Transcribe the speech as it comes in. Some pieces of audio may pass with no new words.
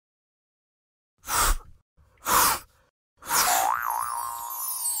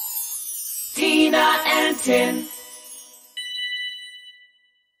Tina and Tin.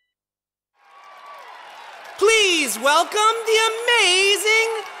 Please welcome the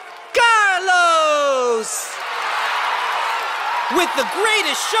amazing Carlos! With the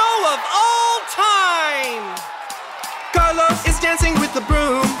greatest show of all time! Carlos is dancing with the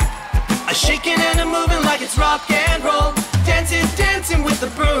broom, a shaking and a moving like it's rock and roll. Dancing, dancing with the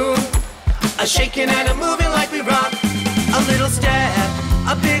broom, a shaking and a moving like we rock. A little step,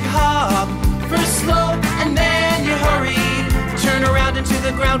 a big hop, first slow and then you hurry. Turn around into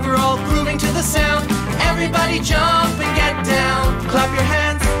the ground, we're all grooving to the sound. Everybody jump and get down. Clap your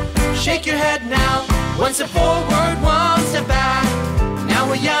hands, shake your head now. One step forward, one step back. Now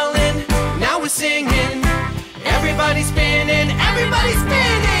we're yelling, now we're singing. Everybody's spinning, everybody's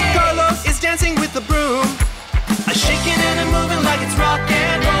spinning. Carlos is dancing with the broom, a shaking and a moving like it's rock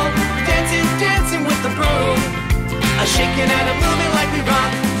and roll. Dancing, dancing with the broom, a shaking and a moving like we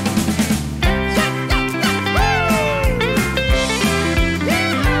rock.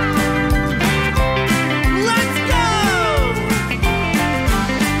 Let's go!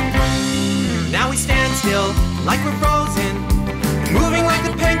 Now we stand still like we're frozen, moving like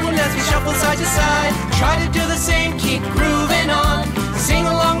the penguin as we shuffle side to side. Try to do the same, keep grooving on. Sing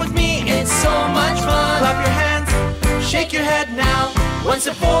along with me, it's so much fun. Clap your hands, shake your head now. One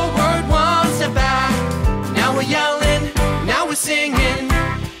step forward, one step back. Now we're yelling, now we're singing.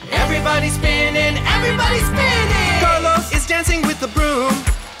 Everybody's spinning, everybody's spinning. Carlos is dancing with the broom,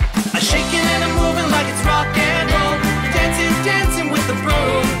 a shaking and a moving like it's rock and roll. Dancing, dancing with the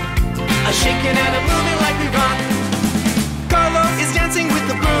broom, a shaking and a moving like we rock. Carlos is dancing with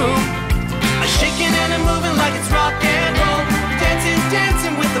the broom, a shaking and a moving like it's rock and roll. Dancing,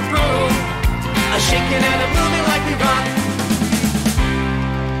 dancing with the broom, a shaking and a moving like we rock.